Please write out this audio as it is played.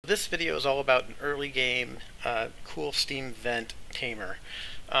this video is all about an early game cool steam vent tamer.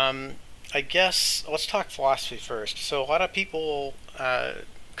 I guess let's talk philosophy first. So a lot of people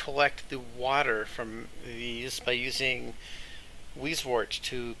collect the water from these by using Weezeworts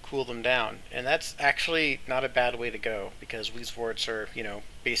to cool them down, and that's actually not a bad way to go because Weezeworts are,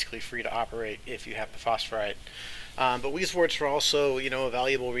 basically free to operate if you have the phosphorite. But Weezeworts are also, a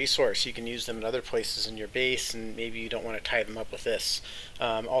valuable resource. You can use them in other places in your base, and maybe you don't want to tie them up with this.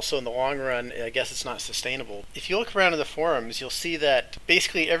 Also, in the long run, I guess it's not sustainable. If you look around in the forums, you'll see that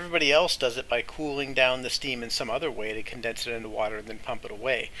basically everybody else does it by cooling down the steam in some other way to condense it into water and then pump it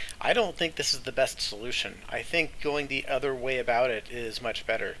away. I don't think this is the best solution. I think going the other way about it is much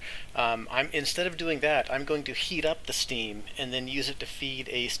better. Instead of doing that, I'm going to heat up the steam and then use it to feed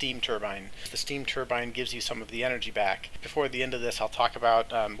a steam turbine. The steam turbine gives you some of the energy back. Before the end of this, I'll talk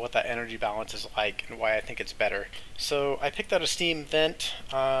about what that energy balance is like and why I think it's better. So I picked out a steam vent.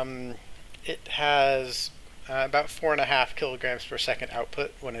 It has about 4.5 kilograms per second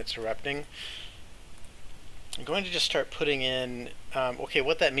output when it's erupting. I'm going to just start putting in. Okay,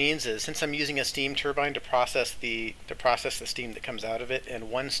 what that means is, since I'm using a steam turbine to process the steam that comes out of it, and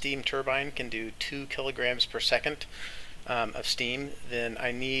one steam turbine can do 2 kilograms per second of steam, then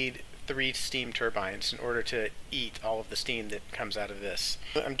I need 3 steam turbines in order to eat all of the steam that comes out of this.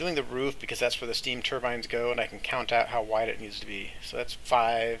 I'm doing the roof because that's where the steam turbines go, and I can count out how wide it needs to be. So that's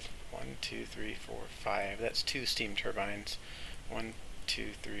 5. 1, 2, 3, 4, 5. That's 2 steam turbines. 1,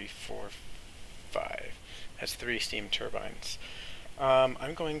 2, 3, 4, 5. That's 3 steam turbines. I'm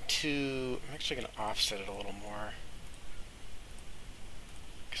actually going to offset it a little more,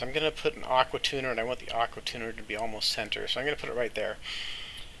 because I'm going to put an aqua tuner, and I want the aqua tuner to be almost center. So I'm going to put it right there.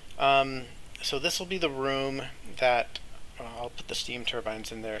 So this will be the room that I'll put the steam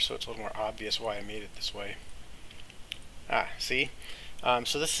turbines in there, so it's a little more obvious why I made it this way. See?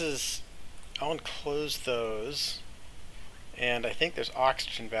 So this is, I'll enclose those, and I think there's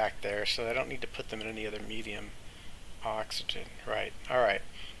oxygen back there, so I don't need to put them in any other medium. Oxygen, right. Alright.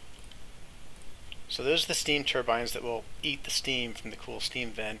 So those are the steam turbines that will eat the steam from the cool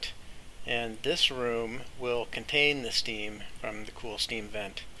steam vent, and this room will contain the steam from the cool steam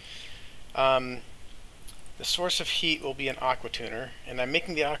vent. The source of heat will be an aqua tuner, and I'm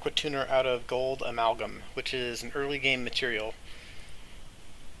making the aqua tuner out of gold amalgam, which is an early game material.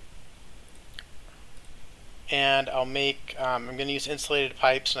 And I'm going to use insulated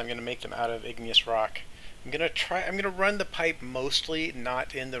pipes, and I'm going to make them out of igneous rock. I'm going to run the pipe mostly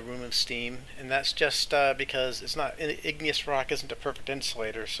not in the room of steam, and that's just because igneous rock isn't a perfect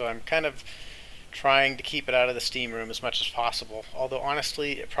insulator, so I'm kind of trying to keep it out of the steam room as much as possible, although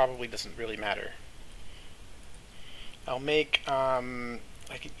honestly it probably doesn't really matter. I'll make,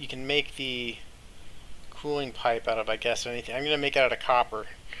 you can make the cooling pipe out of, I guess, anything. I'm going to make it out of copper.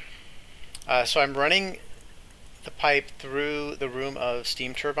 So I'm running the pipe through the room of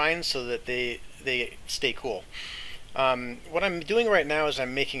steam turbines so that they stay cool. What I'm doing right now is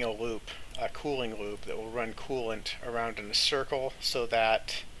I'm making a loop, a cooling loop that will run coolant around in a circle so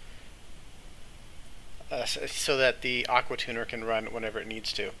that the aqua tuner can run whenever it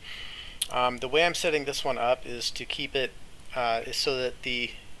needs to. The way I'm setting this one up is to keep it is so that the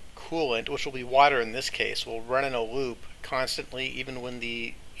coolant, which will be water in this case, will run in a loop constantly, even when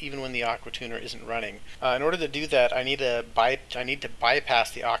the aqua tuner isn't running. In order to do that, I need to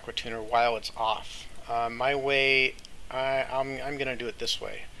bypass the aqua tuner while it's off. My way, I'm going to do it this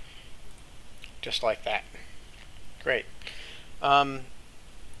way, just like that. Great.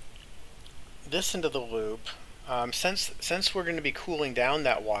 This into the loop. Since we're going to be cooling down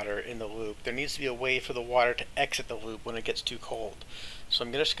that water in the loop, there needs to be a way for the water to exit the loop when it gets too cold. So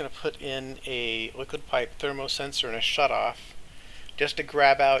I'm just going to put in a liquid pipe thermosensor and a shutoff, just to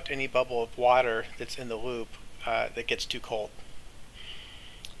grab out any bubble of water that's in the loop that gets too cold.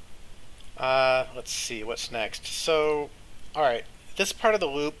 Let's see what's next. So, alright, this part of the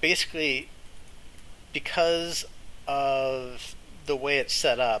loop, basically, because of the way it's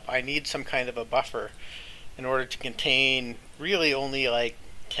set up, I need some kind of a buffer in order to contain really only like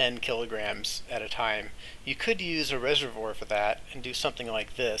 10 kilograms at a time. You could use a reservoir for that and do something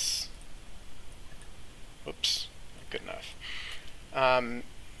like this. Oops, not good enough.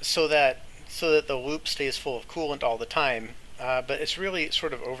 So that the loop stays full of coolant all the time, but it's really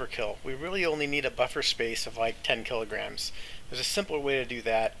sort of overkill. We really only need a buffer space of like 10 kilograms. There's a simpler way to do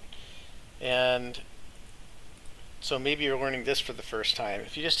that, and so maybe you're learning this for the first time.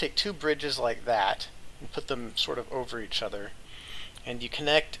 If you just take 2 bridges like that and put them sort of over each other, and you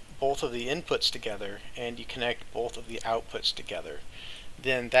connect both of the inputs together and you connect both of the outputs together,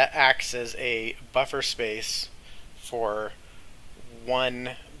 then that acts as a buffer space for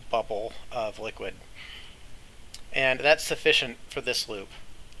one bubble of liquid. And that's sufficient for this loop,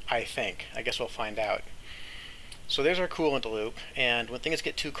 I think. I guess we'll find out. So there's our coolant loop, and when things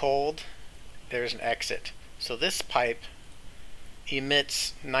get too cold, there's an exit. So this pipe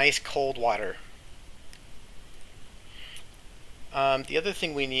emits nice cold water. The other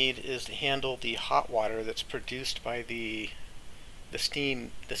thing we need is to handle the hot water that's produced by the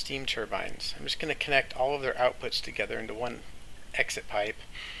steam turbines. I'm just going to connect all of their outputs together into one exit pipe,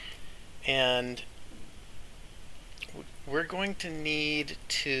 and we're going to need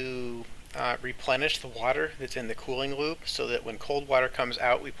to replenish the water that's in the cooling loop so that when cold water comes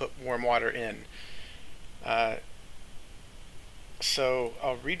out, we put warm water in. So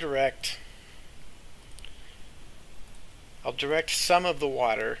I'll direct some of the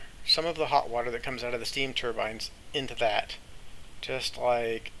water, some of the hot water that comes out of the steam turbines into that, just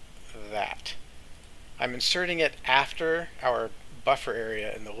like that. I'm inserting it after our buffer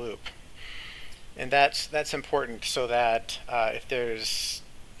area in the loop, and that's important so that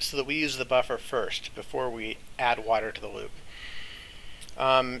so that we use the buffer first before we add water to the loop.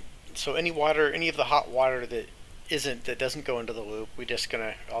 So any of the hot water that doesn't go into the loop,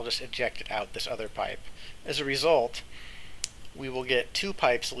 I'll just eject it out this other pipe. As a result, we will get two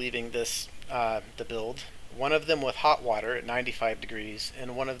pipes leaving the build, one of them with hot water at 95 degrees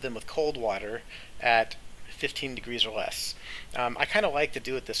and one of them with cold water at 15 degrees or less. I kind of like to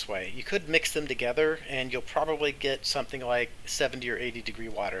do it this way. You could mix them together and you'll probably get something like 70 or 80 degree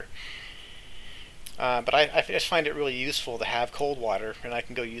water. But I just find it really useful to have cold water, and I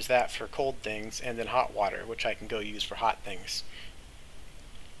can go use that for cold things, and then hot water, which I can go use for hot things.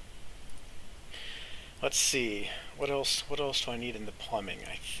 Let's see, what else do I need in the plumbing?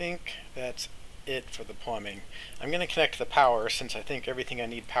 I think that's it for the plumbing. I'm going to connect the power, since I think everything I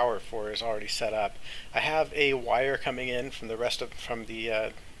need power for is already set up. I have a wire coming in from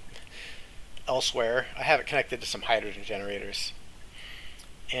the elsewhere. I have it connected to some hydrogen generators.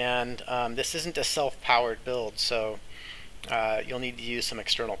 And this isn't a self-powered build, so you'll need to use some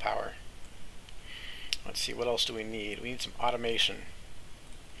external power. Let's see, what else do we need? We need some automation.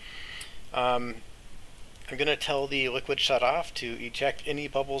 I'm going to tell the liquid shutoff to eject any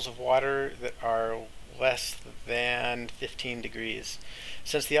bubbles of water that are less than 15 degrees.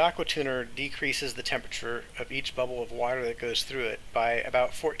 Since the aqua tuner decreases the temperature of each bubble of water that goes through it by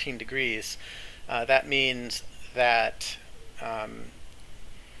about 14 degrees, that means that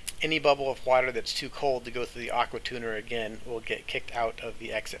any bubble of water that's too cold to go through the aqua tuner again will get kicked out of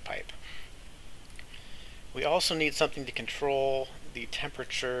the exit pipe. We also need something to control the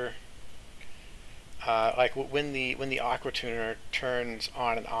temperature, like when the aqua tuner turns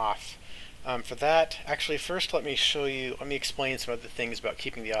on and off. For that, actually, first let me explain some other things about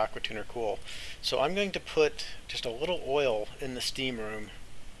keeping the aqua tuner cool. So I'm going to put just a little oil in the steam room.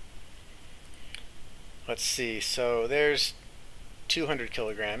 Let's see, so there's 200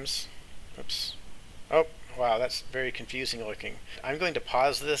 kilograms. Oops. Oh, wow, that's very confusing looking. I'm going to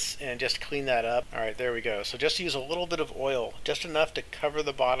pause this and just clean that up. Alright, there we go. So just use a little bit of oil, just enough to cover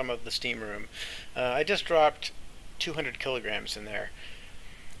the bottom of the steam room. I just dropped 200 kilograms in there.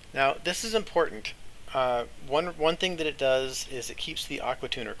 Now, this is important. One thing that it does is it keeps the aqua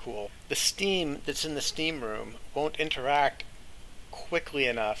tuner cool. The steam that's in the steam room won't interact quickly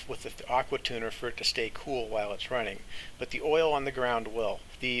enough with the aqua tuner for it to stay cool while it's running, but the oil on the ground will.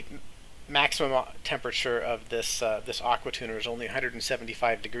 The maximum temperature of this aqua tuner is only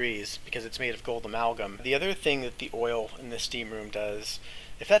 175 degrees because it's made of gold amalgam. The other thing that the oil in the steam room does,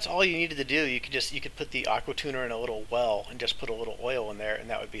 if that's all you needed to do, you could put the aqua tuner in a little well and just put a little oil in there, and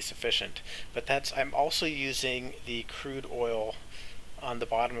that would be sufficient. But I'm also using the crude oil on the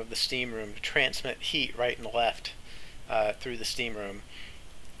bottom of the steam room to transmit heat right and left through the steam room.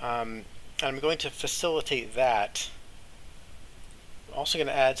 I'm going to facilitate that. I'm also going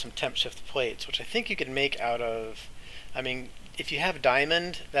to add some temp shift plates, which I think you can make out of, if you have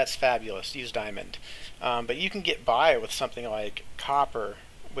diamond, that's fabulous, use diamond. But you can get by with something like copper,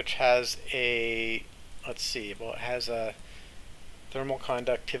 which has it has a thermal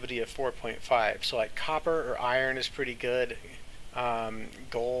conductivity of 4.5. So like copper or iron is pretty good.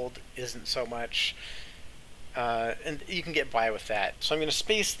 Gold isn't so much. And you can get by with that. So I'm going to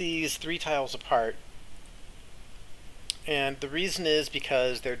space these 3 tiles apart, and the reason is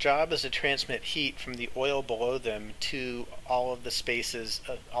because their job is to transmit heat from the oil below them to all of the spaces,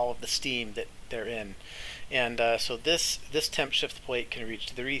 all of the steam that they're in. And so this temp shift plate can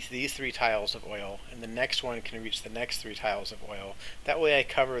reach these 3 tiles of oil, and the next one can reach the next 3 tiles of oil. That way I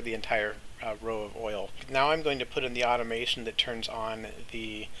cover the entire row of oil. Now I'm going to put in the automation that turns on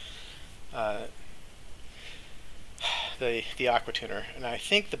the the aqua tuner. And I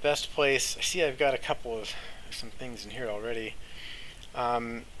think the best place, I see I've got a couple of some things in here already.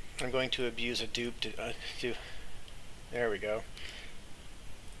 I'm going to abuse a dupe to there we go,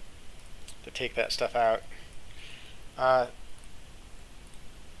 to take that stuff out.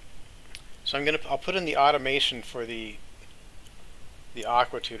 So I'll put in the automation for the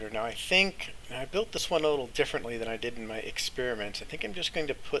aqua tuner. Now I think I built this one a little differently than I did in my experiments. I think I'm just going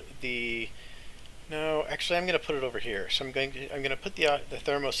to put no, actually I'm going to put it over here. So I'm going to put the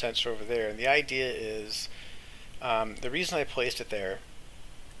thermosensor over there, and the idea is the reason I placed it there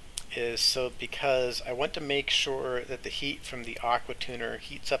is because I want to make sure that the heat from the aqua tuner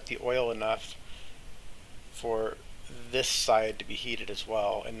heats up the oil enough for this side to be heated as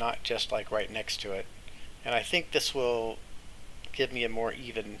well, and not just like right next to it. And I think this will give me a more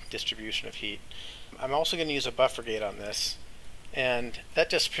even distribution of heat. I'm also going to use a buffer gate on this, and that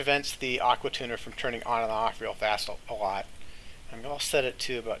just prevents the aqua tuner from turning on and off real fast a lot. I'm going to set it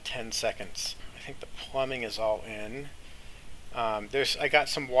to about 10 seconds. I think the plumbing is all in. I got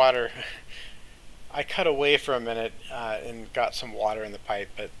some water. I cut away for a minute and got some water in the pipe,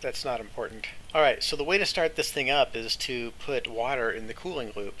 but that's not important. Alright, so the way to start this thing up is to put water in the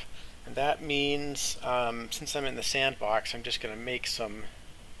cooling loop. And that means, since I'm in the sandbox, I'm just going to make some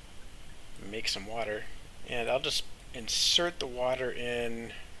water. And I'll just insert the water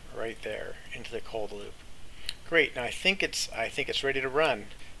in right there into the cold loop. Great, now I think it's ready to run.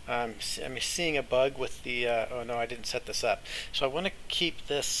 I'm seeing a bug with the, oh no, I didn't set this up. So I want to keep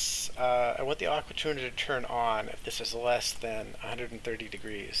this, I want the aqua tuner to turn on if this is less than 130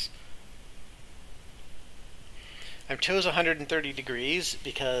 degrees. I chose 130 degrees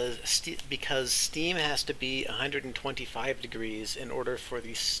because steam has to be 125 degrees in order for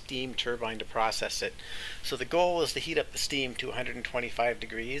the steam turbine to process it. So the goal is to heat up the steam to 125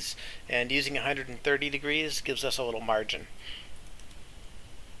 degrees, and using 130 degrees gives us a little margin.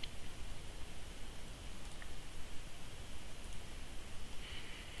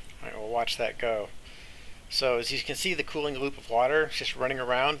 Alright, we'll watch that go. So as you can see, the cooling loop of water is just running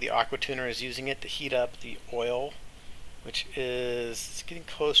around. The aqua tuner is using it to heat up the oil, which is getting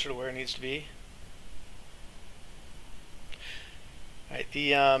closer to where it needs to be. Alright,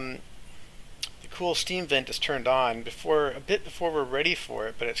 the cool steam vent is turned on a bit before we're ready for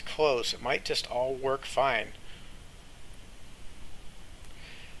it, but it's close. It might just all work fine.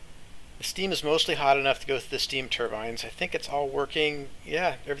 The steam is mostly hot enough to go through the steam turbines. I think it's all working.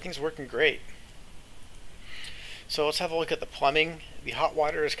 Yeah, everything's working great. So let's have a look at the plumbing. The hot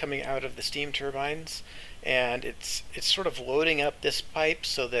water is coming out of the steam turbines, and it's sort of loading up this pipe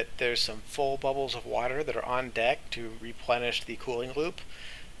so that there's some full bubbles of water that are on deck to replenish the cooling loop.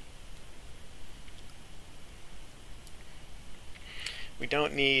 We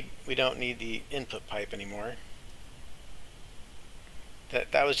don't need the input pipe anymore.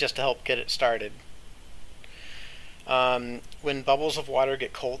 That was just to help get it started. When bubbles of water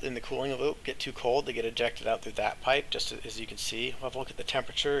get cold in the cooling loop, get too cold, they get ejected out through that pipe, just as you can see. We'll have a look at the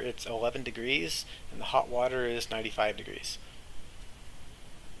temperature. It's 11 degrees, and the hot water is 95 degrees.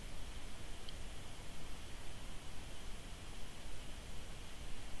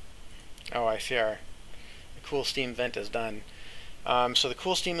 Oh, I see the cool steam vent is done. So the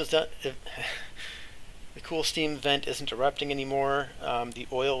cool steam is done. The cool steam vent isn't erupting anymore. The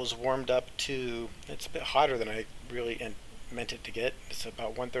oil is warmed up to, it's a bit hotter than I really meant it to get. It's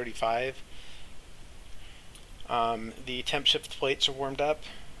about 135. The temp shift plates are warmed up.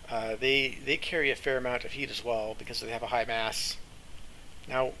 They carry a fair amount of heat as well because they have a high mass.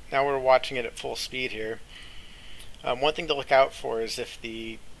 Now we're watching it at full speed here. One thing to look out for is if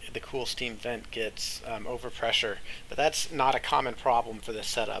the cool steam vent gets overpressure, but that's not a common problem for this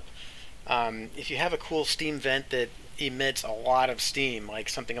setup. If you have a cool steam vent that emits a lot of steam, like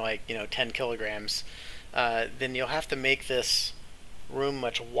something like 10 kilograms, then you'll have to make this room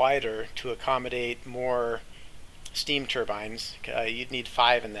much wider to accommodate more steam turbines. You'd need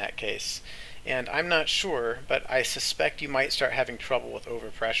 5 in that case. And I'm not sure, but I suspect you might start having trouble with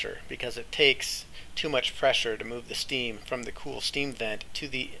overpressure because it takes too much pressure to move the steam from the cool steam vent to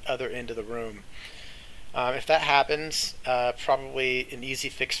the other end of the room. If that happens, probably an easy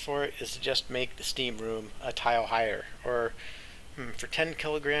fix for it is to just make the steam room a tile higher, or for 10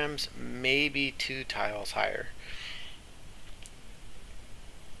 kilograms, maybe 2 tiles higher.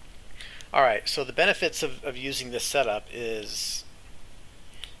 Alright, so the benefits of using this setup is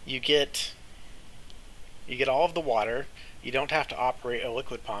you get all of the water. You don't have to operate a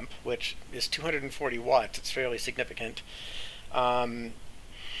liquid pump, which is 240 watts. It's fairly significant.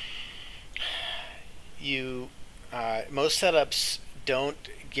 Most setups don't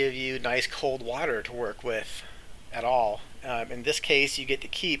give you nice cold water to work with. at all. In this case, you get to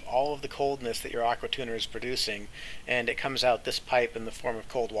keep all of the coldness that your aqua tuner is producing, and it comes out this pipe in the form of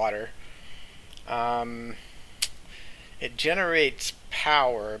cold water. It generates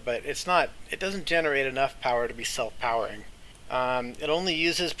power, but it doesn't generate enough power to be self-powering. It only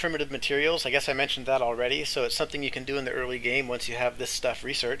uses primitive materials. I guess I mentioned that already, so it's something you can do in the early game once you have this stuff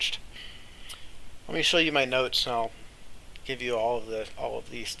researched. Let me show you my notes, and I'll give you all of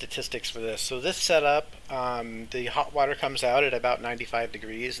the statistics for this. So this setup, the hot water comes out at about 95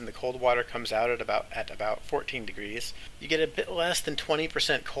 degrees, and the cold water comes out at about 14 degrees. You get a bit less than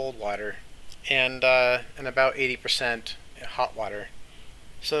 20% cold water, and about 80% hot water.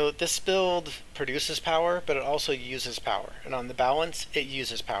 So this build produces power, but it also uses power, and on the balance, it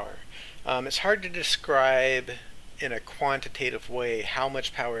uses power. It's hard to describe in a quantitative way how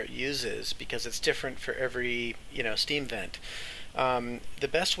much power it uses because it's different for every steam vent. The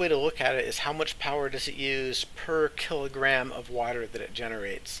best way to look at it is how much power does it use per kilogram of water that it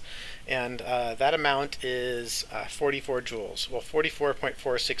generates, and that amount is 44 joules. Well,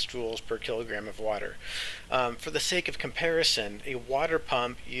 44.46 joules per kilogram of water. For the sake of comparison, a water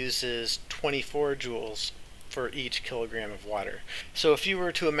pump uses 24 joules for each kilogram of water. So if you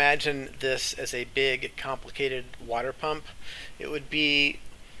were to imagine this as a big, complicated water pump, it would be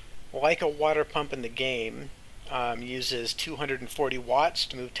like a water pump in the game. Uses 240 watts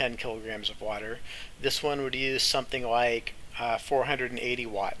to move 10 kilograms of water. This one would use something like 480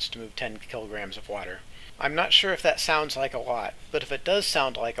 watts to move 10 kilograms of water. I'm not sure if that sounds like a lot, but if it does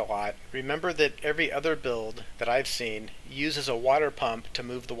sound like a lot, remember that every other build that I've seen uses a water pump to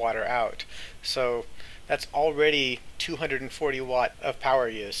move the water out. So that's already 240 watt of power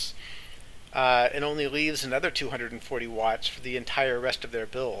use. It only leaves another 240 watts for the entire rest of their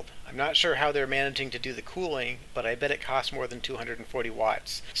build. I'm not sure how they're managing to do the cooling, but I bet it costs more than 240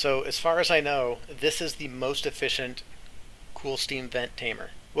 watts. So as far as I know, this is the most efficient cool steam vent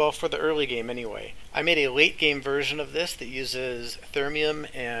tamer. Well, for the early game anyway. I made a late game version of this that uses thermium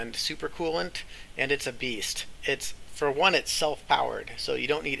and supercoolant, and it's a beast. For one, it's self-powered, so you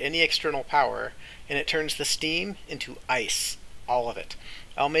don't need any external power, and it turns the steam into ice, all of it.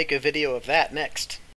 I'll make a video of that next.